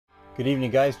Good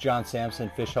evening guys, John Sampson,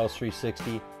 Fish House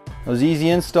 360. It was easy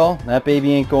install, that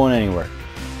baby ain't going anywhere.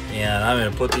 And I'm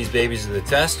gonna put these babies to the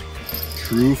test.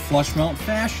 True flush mount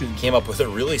fashion. Came up with a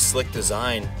really slick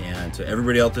design. And to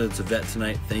everybody out there that's a vet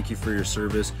tonight, thank you for your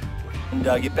service. And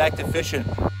get back to fishing.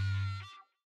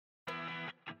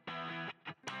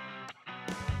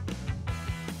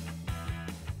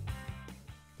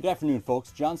 Good afternoon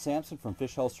folks, John Sampson from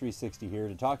Fish House 360 here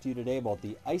to talk to you today about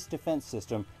the ice defense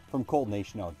system from Cold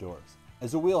Nation Outdoors.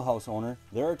 As a wheelhouse owner,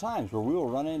 there are times where we will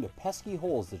run into pesky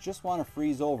holes that just want to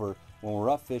freeze over when we're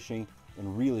up fishing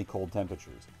in really cold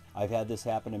temperatures. I've had this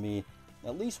happen to me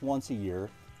at least once a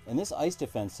year, and this ice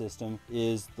defense system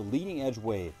is the leading edge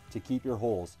way to keep your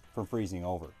holes from freezing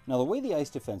over. Now the way the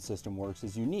ice defense system works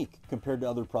is unique compared to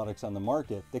other products on the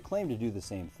market that claim to do the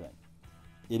same thing.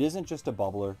 It isn't just a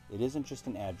bubbler, it isn't just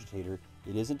an agitator,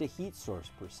 it isn't a heat source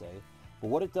per se, but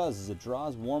what it does is it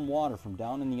draws warm water from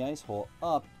down in the ice hole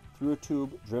up through a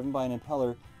tube driven by an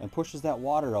impeller and pushes that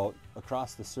water out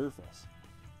across the surface.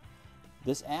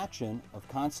 This action of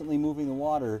constantly moving the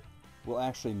water will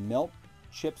actually melt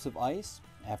chips of ice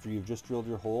after you've just drilled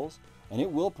your holes, and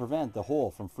it will prevent the hole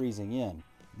from freezing in.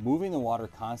 Moving the water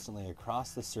constantly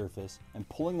across the surface and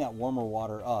pulling that warmer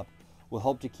water up will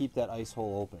help to keep that ice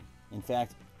hole open. In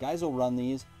fact, guys will run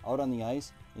these out on the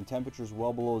ice in temperatures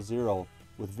well below zero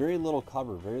with very little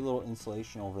cover, very little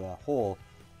insulation over that hole,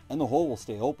 and the hole will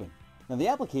stay open. Now the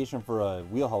application for a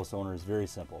wheelhouse owner is very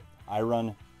simple. I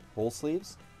run hole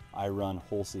sleeves, I run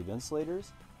hole sleeve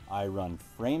insulators, I run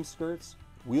frame skirts,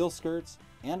 wheel skirts,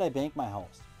 and I bank my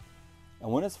house.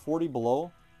 And when it's 40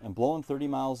 below and blowing 30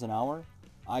 miles an hour,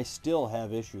 I still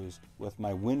have issues with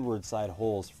my windward side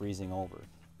holes freezing over.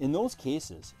 In those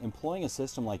cases, employing a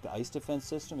system like the ice defense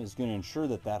system is going to ensure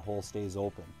that that hole stays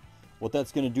open. What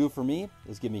that's going to do for me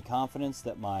is give me confidence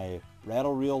that my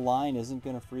rattle reel line isn't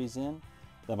going to freeze in,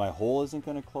 that my hole isn't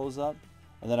going to close up,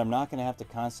 and that I'm not going to have to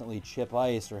constantly chip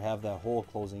ice or have that hole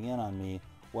closing in on me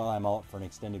while I'm out for an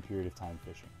extended period of time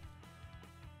fishing.